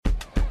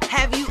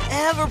Have you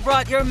ever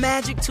brought your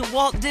magic to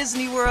Walt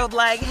Disney World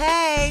like,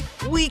 hey,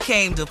 we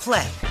came to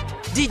play?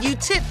 Did you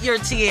tip your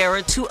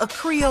tiara to a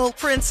Creole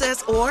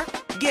princess or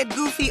get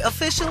goofy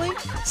officially?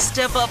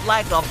 Step up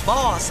like a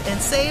boss and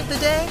save the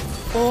day?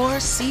 Or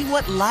see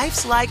what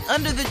life's like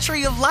under the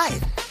tree of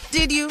life?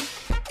 Did you?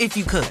 If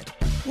you could.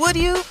 Would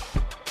you?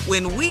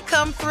 When we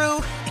come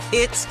through,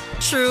 it's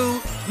true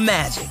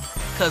magic.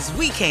 'Cause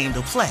we came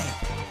to play.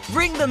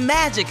 Bring the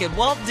magic at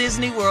Walt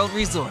Disney World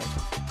Resort.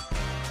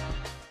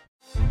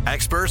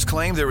 Experts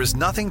claim there is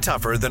nothing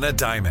tougher than a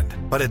diamond.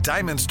 But at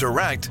Diamonds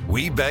Direct,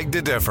 we beg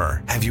to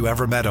differ. Have you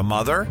ever met a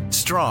mother?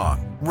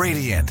 Strong,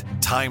 radiant,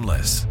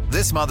 timeless.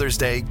 This Mother's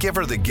Day, give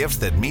her the gift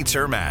that meets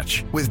her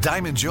match. With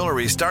diamond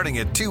jewelry starting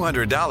at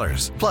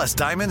 $200. Plus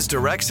Diamonds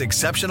Direct's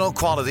exceptional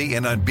quality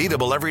and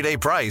unbeatable everyday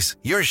price,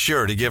 you're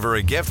sure to give her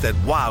a gift that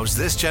wows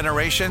this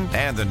generation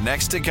and the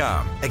next to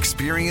come.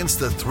 Experience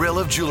the thrill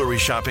of jewelry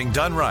shopping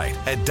done right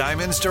at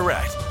Diamonds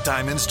Direct.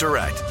 Diamonds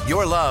Direct.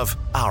 Your love,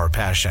 our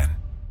passion.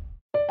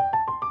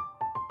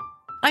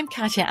 I'm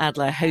Katya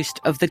Adler, host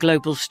of The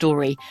Global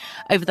Story.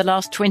 Over the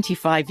last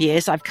 25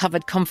 years, I've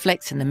covered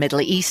conflicts in the Middle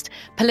East,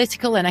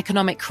 political and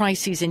economic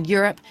crises in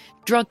Europe,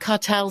 drug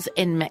cartels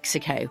in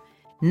Mexico.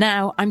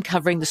 Now I'm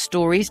covering the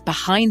stories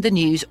behind the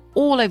news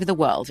all over the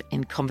world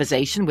in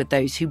conversation with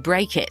those who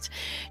break it.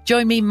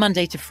 Join me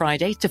Monday to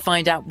Friday to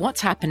find out what's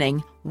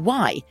happening,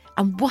 why,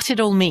 and what it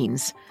all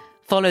means.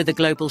 Follow The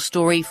Global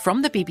Story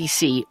from the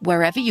BBC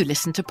wherever you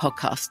listen to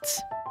podcasts.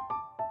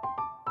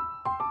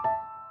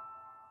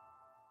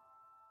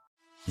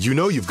 You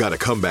know you've got a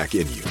comeback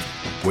in you.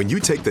 When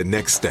you take the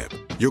next step,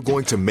 you're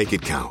going to make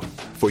it count.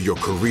 For your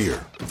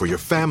career, for your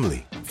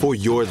family, for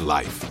your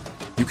life.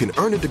 You can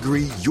earn a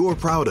degree you're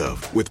proud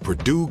of with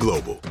Purdue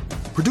Global.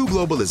 Purdue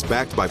Global is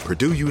backed by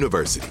Purdue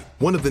University,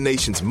 one of the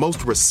nation's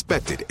most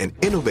respected and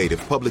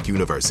innovative public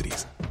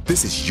universities.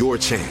 This is your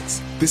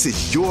chance. This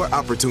is your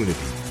opportunity.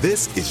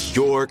 This is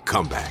your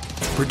comeback.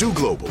 Purdue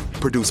Global,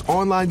 Purdue's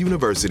online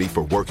university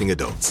for working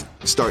adults.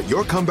 Start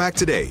your comeback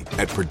today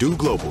at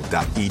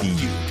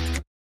purdueglobal.edu.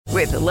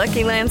 With the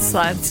Lucky Land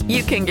Slots,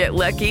 you can get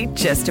lucky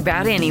just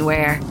about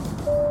anywhere.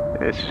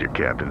 This is your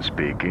captain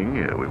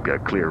speaking. We've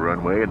got clear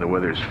runway and the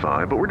weather's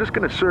fine, but we're just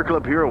going to circle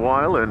up here a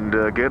while and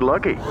get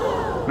lucky.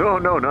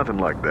 No, nothing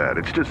like that.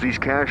 It's just these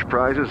cash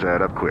prizes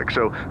add up quick.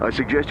 So I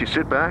suggest you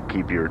sit back,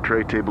 keep your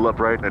tray table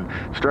upright, and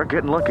start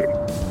getting lucky.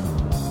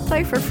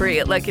 Play for free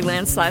at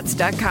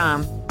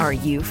LuckyLandSlots.com. Are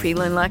you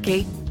feeling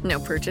lucky? No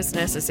purchase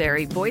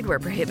necessary. Void where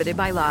prohibited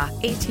by law.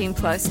 18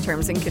 plus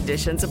terms and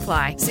conditions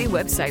apply. See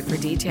website for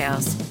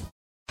details.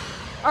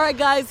 All right,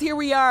 guys, here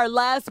we are.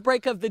 Last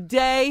break of the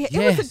day. Yes.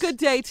 It was a good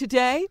day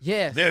today.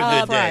 Yes. Very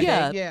good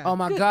day. Yeah. Oh,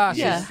 my gosh.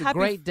 Yeah. It's a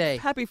great day.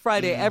 Happy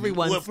Friday,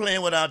 everyone. We're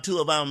playing with two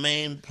of our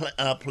main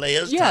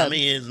players. Yeah.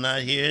 Tommy is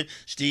not here.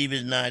 Steve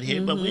is not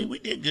here. But we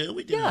did good.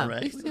 We did all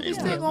right. He's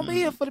still going to be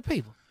here for the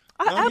people.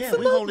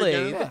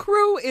 Absolutely. The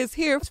crew is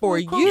here for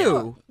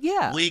you.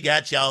 Yeah. We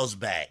got y'all's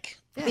back.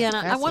 Yeah,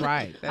 That's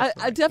right.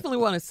 I definitely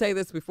want to say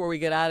this before we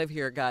get out of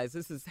here, guys.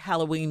 This is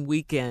Halloween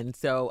weekend,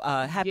 so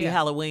happy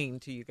Halloween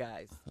to you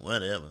guys.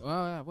 Whatever.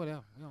 Well,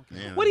 whatever. We don't care.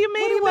 Yeah. What do you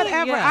mean,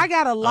 whatever? Yeah. I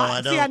got a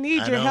lot. I See, I need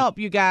your don't. help,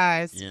 you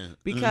guys, Yeah.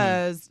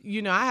 because,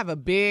 I have a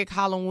big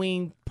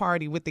Halloween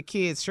party with the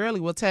kids. Shirley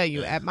will tell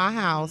you, at my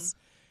house,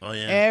 Oh,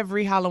 yeah.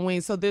 every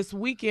Halloween. So this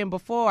weekend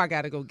before, I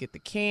got to go get the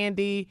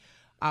candy.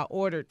 I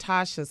ordered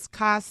Tasha's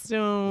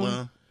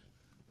costume.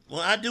 Well,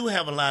 I do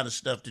have a lot of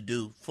stuff to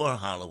do for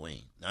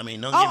Halloween. I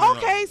mean, don't get me wrong.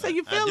 Okay, so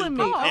you feeling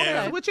me. Prepare,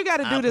 Okay. What you got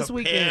to do this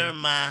weekend? Prepare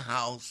my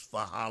house for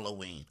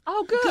Halloween.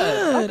 Oh,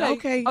 good.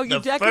 Okay. Oh, you The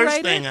decorated?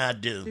 first thing I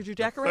do. Did you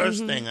decorate? The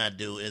first thing I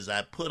do is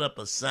I put up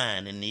a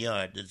sign in the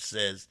yard that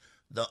says,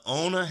 "The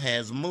owner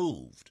has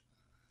moved."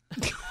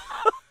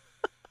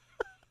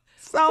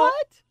 So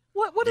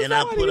What is Then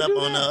that? I put up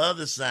on the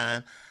other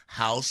sign,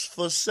 "House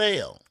for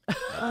sale."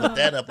 I put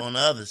that up on the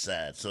other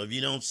side. So if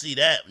you don't see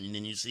that, and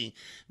then you see,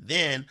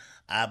 then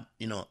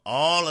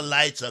all the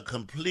lights are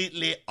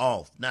completely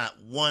off. Not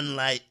one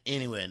light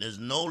anywhere. There's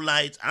no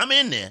lights. I'm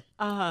in there.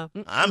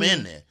 I'm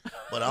in there.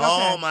 But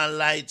all my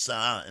lights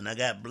are out, and I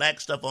got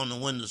black stuff on the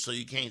window so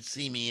you can't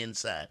see me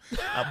inside.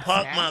 I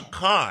park my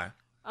car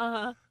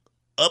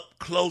up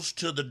close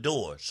to the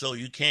door so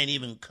you can't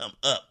even come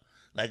up.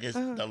 Like it's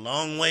the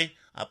long way.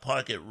 I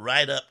park it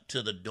right up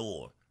to the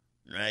door,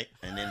 right?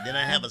 And then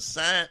I have a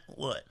sign.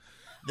 What?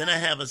 Then I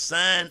have a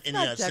sign in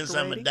there. Since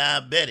I'm a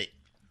diabetic,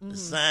 the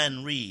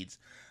sign reads,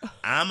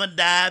 "I'm a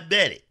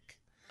diabetic.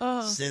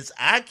 Since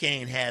I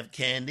can't have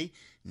candy,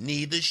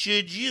 neither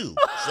should you."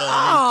 So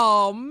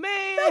oh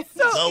man,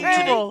 that's so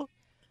evil.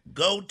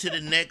 Go to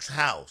the next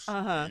house,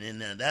 and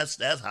then that's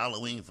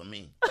Halloween for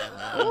me.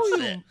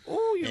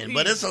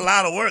 But it's a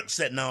lot of work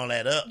setting all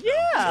that up.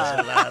 Yeah,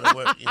 it's a lot of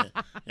work.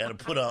 Got to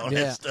put all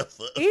that stuff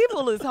up.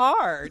 Evil is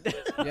hard.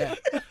 Yeah.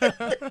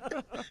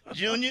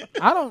 Junior,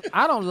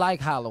 I don't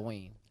like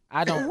Halloween.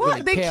 I don't. What?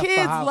 Really The care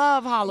kids for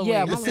love Halloween.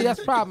 Yeah, but see, that's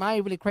the problem. I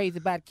ain't really crazy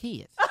about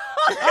kids.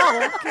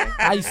 Oh,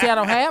 okay. You see, I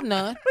don't have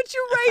none. But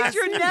you raised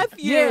your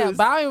nephews. Yeah,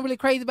 but I ain't really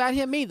crazy about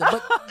him either.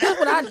 But that's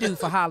what I do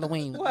for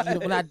Halloween. What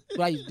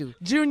I used to do.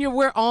 Junior,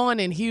 we're on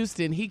in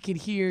Houston. He can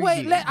hear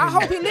you. I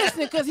hope he's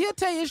listening because he'll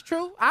tell you it's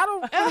true. I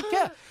don't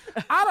care.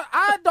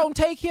 I don't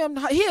take him.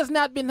 He has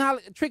not been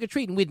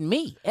trick-or-treating with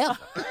me, ever.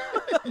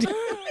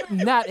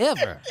 Not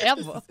ever.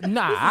 Ever.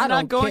 Nah, this is I don't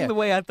not going care. the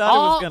way I thought it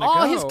was going to go.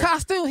 All his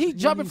costume, he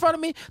jump in front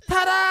of me.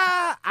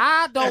 Ta-da!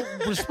 I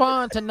don't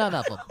respond to none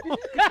of them.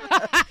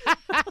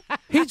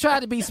 He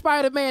tried to be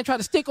Spider-Man, tried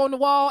to stick on the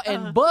wall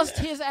and bust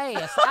his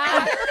ass.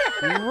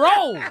 I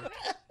rolled.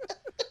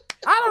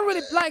 I don't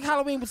really like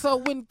Halloween, so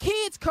when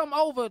kids come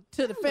over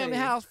to the family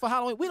house for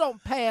Halloween, we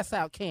don't pass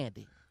out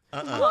candy.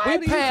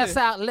 We pass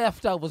out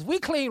leftovers. We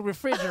clean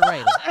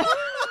refrigerator.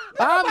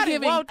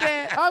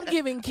 I'm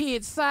giving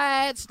kids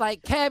sides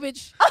like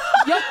cabbage.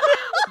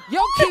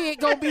 Your kid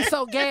gonna be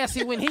so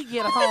gassy when he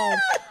get home.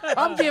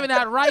 I'm giving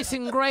out rice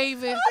and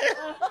gravy.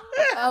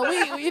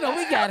 We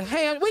got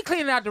ham. We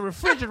cleaning out the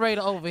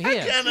refrigerator over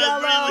here. I kind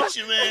of agree with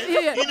you, man.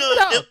 Yeah,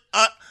 if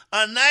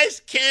a nice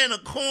can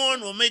of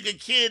corn will make a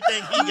kid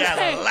think he got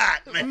a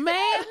lot, man.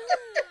 Man,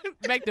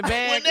 make the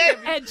bag. When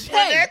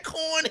that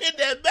corn hit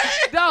that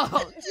bag.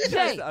 Dog,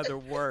 Jay. Those are the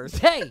worst.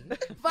 Jay,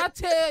 if I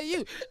tell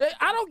you,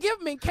 I don't give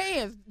them in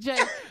cans, Jay.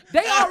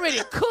 They already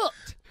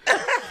cooked.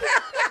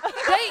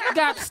 They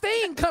got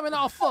steam coming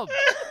off of them.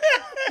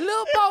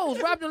 Little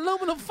bowls wrapped in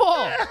aluminum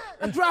foil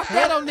and drop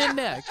that on in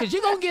there because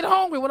you're going to get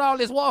hungry with all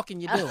this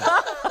walking you're doing.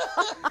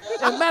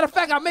 As a matter of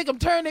fact, I make them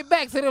turn their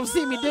back so they don't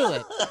see me do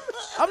it.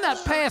 I'm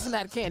not passing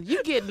out candy.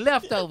 You getting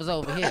leftovers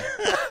over here.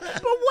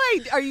 But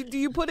wait, do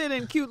you put it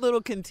in cute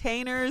little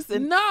containers?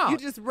 And No. You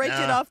just rake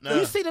it off.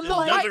 You see the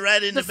little Dump it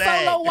right in the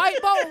bag. solo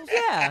white bowls?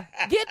 Yeah.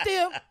 Get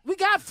them. We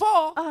got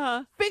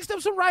 4. Fix them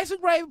some rice and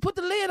gravy, put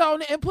the lid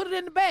on it, and put it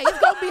in the bag. It's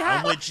going to be hot.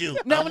 I'm with you.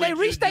 Now, I'm when they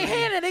with reach you, their Judy.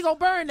 hand, they're going to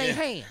burn their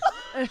hand.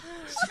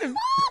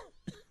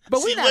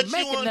 But we're not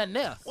making nothing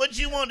else. What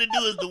you want to do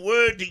is the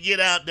word to get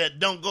out that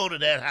don't go to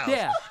that house.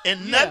 Yeah.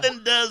 And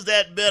nothing does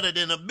that better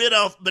than a bit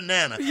off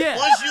banana. Yeah.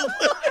 Once you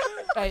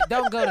Hey,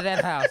 don't go to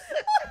that house.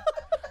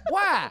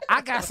 Why?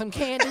 I got some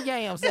candy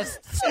yams that's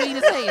sweet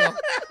as hell.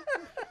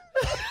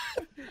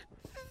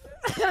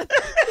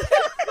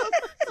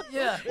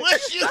 Yeah.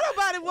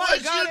 Nobody want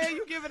to go there.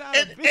 You give it out.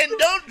 And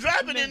don't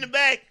drop it in the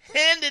bag.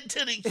 Hand it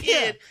to the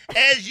kid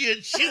as you're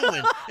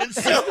chewing. And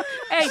so,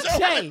 Hey,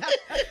 Jay,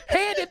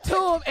 hand it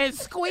to him and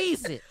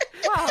squeeze it.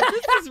 Wow,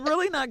 this is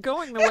really not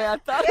going the way I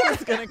thought it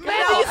was going to go.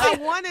 I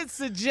wanted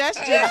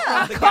suggestions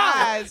from the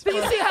guys. Do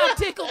you see how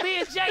tickled me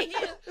and Jay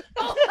is?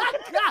 Oh, my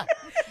God.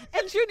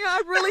 And Junior,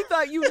 I really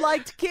thought you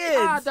liked kids.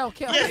 I don't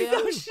care. I'm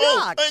so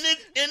shocked.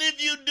 and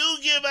if you do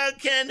give out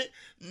candy,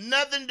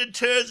 nothing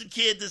deters a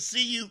kid to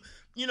see you,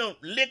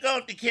 lick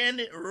off the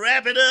candy,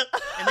 wrap it up,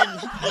 and then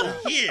go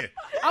here.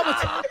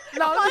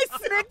 My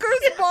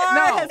Snickers bar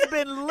has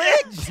been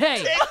licked.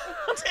 Jay,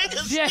 Take a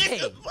Jay.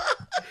 Snickers bar.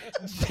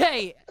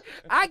 Jay,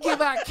 I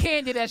give out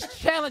candy that's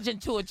challenging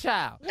to a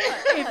child.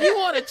 If you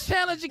want to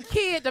challenge a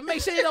kid to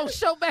make sure they don't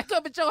show back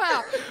up at your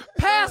house,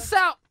 pass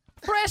out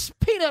fresh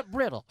peanut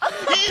brittle.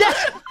 Your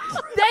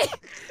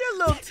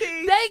little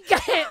teeth. They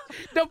got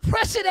the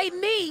pressure they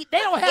need. They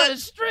don't have the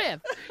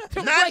strength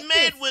to Not break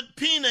made this. with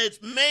peanuts,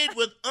 made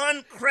with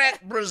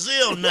uncracked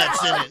Brazil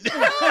nuts in it.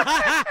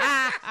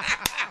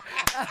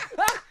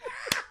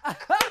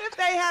 What if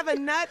they have a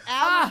nut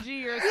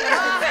allergy or something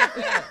like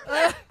that?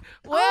 Well,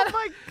 Oh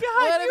my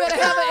God! well, they better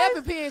have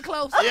an EpiPen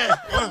close. Yeah,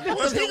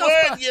 once the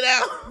word get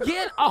out.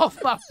 Get off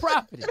my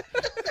property.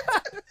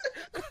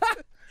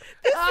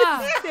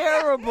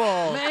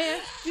 Terrible,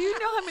 man. Do you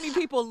know how many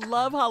people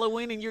love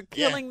Halloween and you're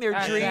killing their I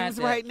got dreams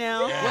that. right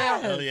now?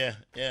 Well, yeah.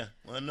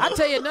 Well, no. I'll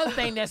tell you another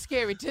thing that's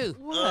scary, too.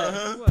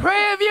 Uh-huh.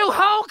 Prairie View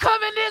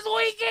homecoming this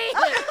weekend.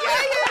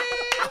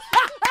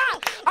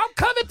 I'm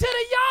coming to the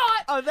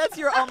yard. Oh, that's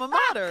your alma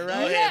mater,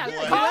 right? Yeah,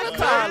 boy. call You it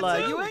and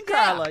Carla. You and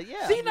Carla.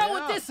 Yeah. So you know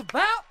what this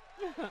about?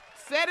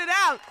 Set it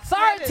out.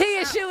 Sorry,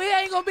 TSU, it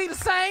ain't gonna be the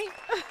same.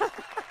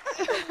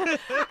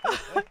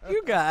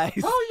 You guys.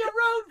 Who you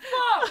rooting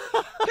for?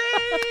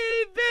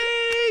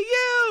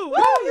 PVU.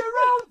 Who you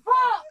rooting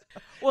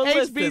for? Well,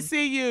 listen.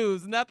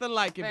 HBCUs. Nothing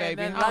like it, Man,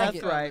 baby. nothing like That's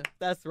it. right.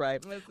 That's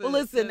right. Listen, Well,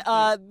 listen.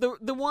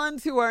 The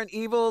ones who aren't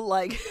evil,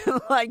 like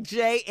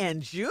Jay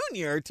and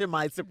Junior, to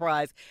my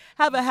surprise,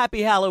 have a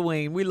happy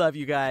Halloween. We love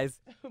you guys.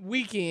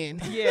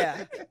 Weekend.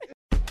 Yeah.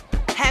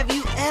 Have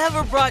you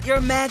ever brought your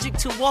magic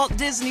to Walt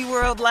Disney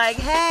World like,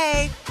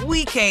 hey,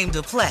 we came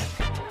to play?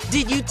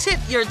 Did you tip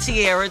your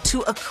tiara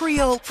to a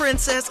Creole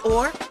princess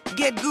or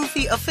get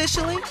goofy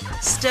officially?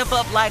 Step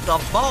up like a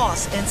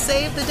boss and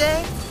save the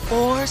day?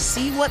 Or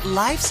see what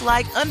life's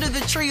like under the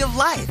tree of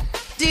life?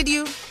 Did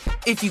you?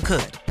 If you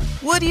could.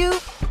 Would you?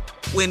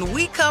 When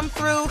we come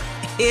through,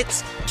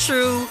 it's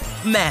true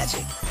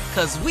magic.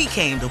 'Cause we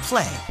came to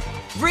play.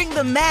 Bring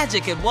the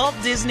magic at Walt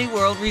Disney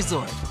World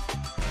Resort.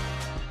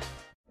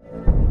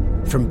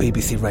 From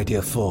BBC Radio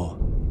 4,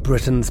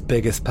 Britain's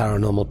biggest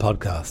paranormal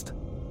podcast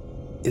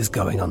is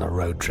going on a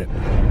road trip.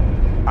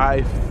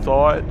 I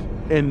thought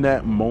in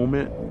that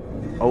moment,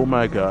 Oh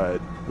my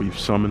God, we've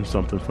summoned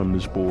something from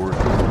this board.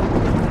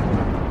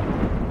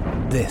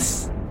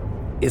 This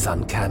is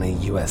Uncanny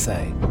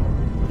USA.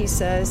 He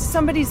says,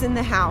 somebody's in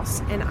the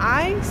house, and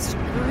I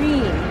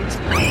screamed.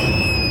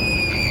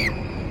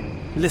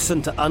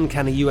 Listen to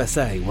Uncanny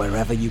USA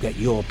wherever you get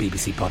your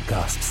BBC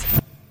podcasts,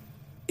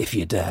 if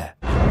you dare.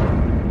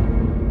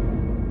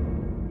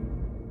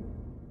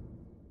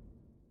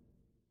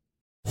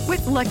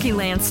 With Lucky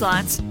Land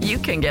Slots, you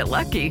can get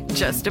lucky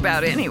just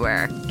about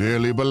anywhere.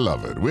 Dearly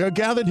beloved, we are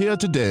gathered here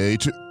today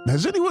to...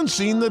 Has anyone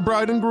seen the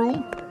bride and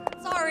groom?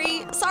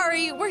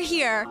 Sorry, we're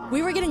here.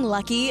 We were getting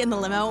lucky in the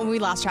limo and we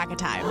lost track of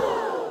time.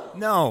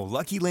 No,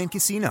 Lucky Land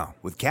Casino,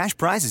 with cash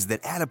prizes that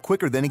add up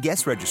quicker than a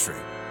guest registry.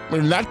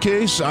 In that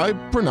case, I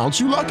pronounce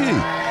you lucky.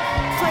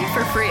 Play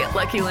for free at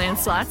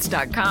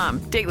LuckyLandSlots.com.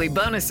 Daily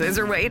bonuses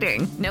are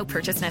waiting. No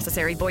purchase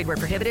necessary. Void where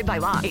prohibited by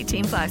law.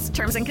 18+.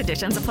 Terms and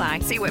conditions apply.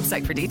 See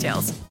website for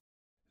details.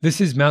 This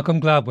is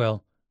Malcolm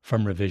Gladwell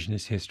from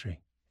Revisionist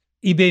History.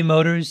 eBay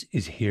Motors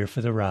is here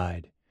for the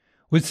ride.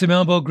 With some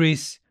elbow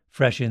grease,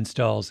 fresh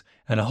installs,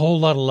 and a whole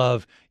lot of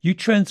love, you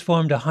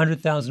transformed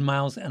 100,000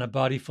 miles and a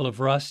body full of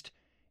rust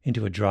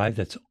into a drive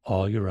that's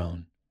all your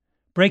own.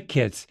 Brake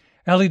kits,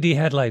 LED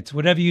headlights,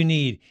 whatever you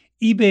need,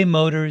 eBay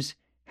Motors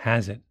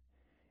has it.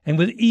 And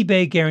with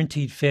eBay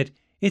Guaranteed Fit,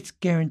 it's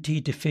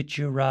guaranteed to fit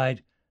your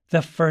ride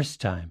the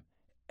first time,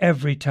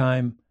 every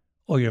time,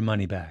 or your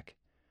money back.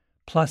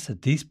 Plus,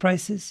 at these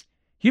prices,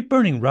 you're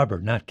burning rubber,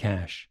 not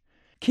cash.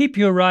 Keep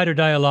your ride or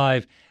die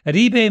alive at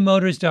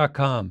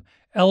ebaymotors.com.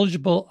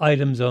 Eligible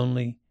items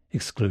only.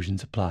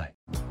 Exclusions apply.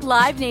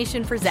 Live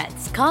Nation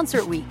presents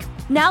Concert Week.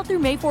 Now through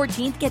May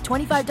 14th, get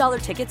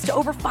 $25 tickets to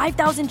over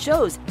 5,000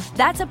 shows.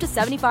 That's up to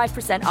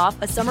 75% off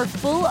a summer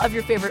full of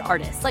your favorite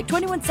artists like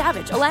 21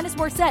 Savage, Alanis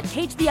Morissette,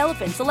 Cage the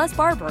Elephant, Celeste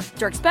Barber,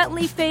 Dierks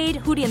Bentley, Fade,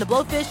 Hootie and the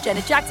Blowfish,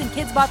 Janet Jackson,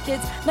 Kids Bop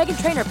Kids,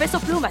 Meghan Trainor, Peso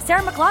Pluma,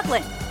 Sarah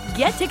McLachlan.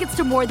 Get tickets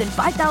to more than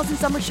 5,000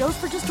 summer shows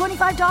for just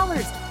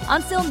 $25.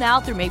 Until now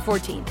through May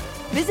 14th.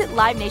 Visit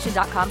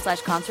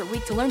LiveNation.com/Concert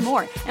Week to learn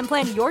more and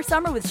plan your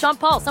summer with Sean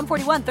Paul, Sum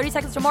 41, 30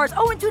 Seconds to Mars,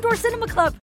 and Two Door Cinema Club.